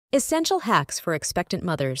Essential hacks for expectant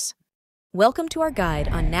mothers. Welcome to our guide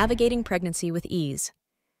on navigating pregnancy with ease.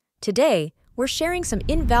 Today, we're sharing some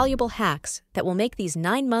invaluable hacks that will make these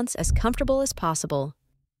 9 months as comfortable as possible.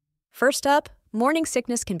 First up, morning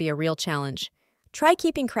sickness can be a real challenge. Try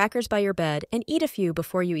keeping crackers by your bed and eat a few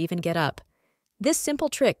before you even get up. This simple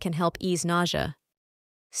trick can help ease nausea.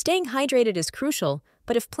 Staying hydrated is crucial,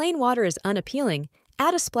 but if plain water is unappealing,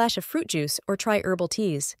 add a splash of fruit juice or try herbal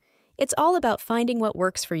teas. It's all about finding what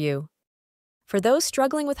works for you. For those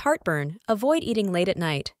struggling with heartburn, avoid eating late at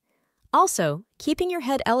night. Also, keeping your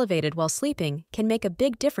head elevated while sleeping can make a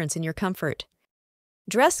big difference in your comfort.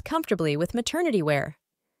 Dress comfortably with maternity wear.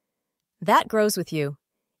 That grows with you.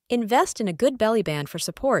 Invest in a good belly band for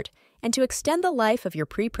support and to extend the life of your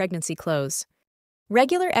pre-pregnancy clothes.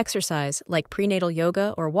 Regular exercise, like prenatal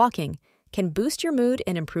yoga or walking, can boost your mood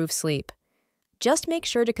and improve sleep. Just make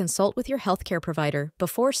sure to consult with your healthcare provider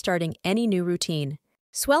before starting any new routine.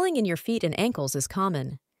 Swelling in your feet and ankles is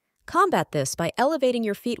common. Combat this by elevating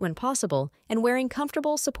your feet when possible and wearing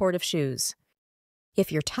comfortable, supportive shoes.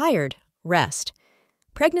 If you're tired, rest.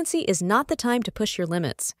 Pregnancy is not the time to push your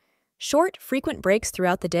limits. Short, frequent breaks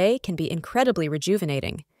throughout the day can be incredibly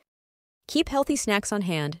rejuvenating. Keep healthy snacks on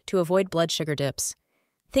hand to avoid blood sugar dips.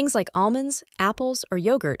 Things like almonds, apples, or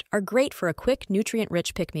yogurt are great for a quick,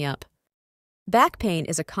 nutrient-rich pick-me-up. Back pain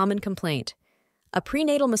is a common complaint. A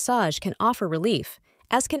prenatal massage can offer relief,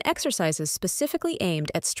 as can exercises specifically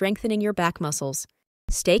aimed at strengthening your back muscles.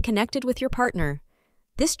 Stay connected with your partner.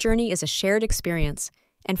 This journey is a shared experience,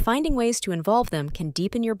 and finding ways to involve them can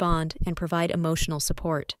deepen your bond and provide emotional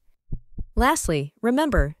support. Lastly,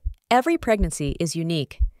 remember, every pregnancy is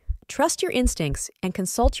unique. Trust your instincts and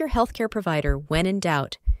consult your healthcare provider when in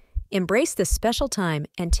doubt. Embrace this special time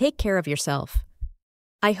and take care of yourself.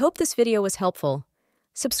 I hope this video was helpful.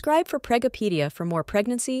 Subscribe for Pregopedia for more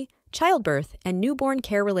pregnancy, childbirth, and newborn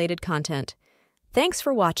care-related content. Thanks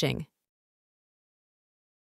for watching.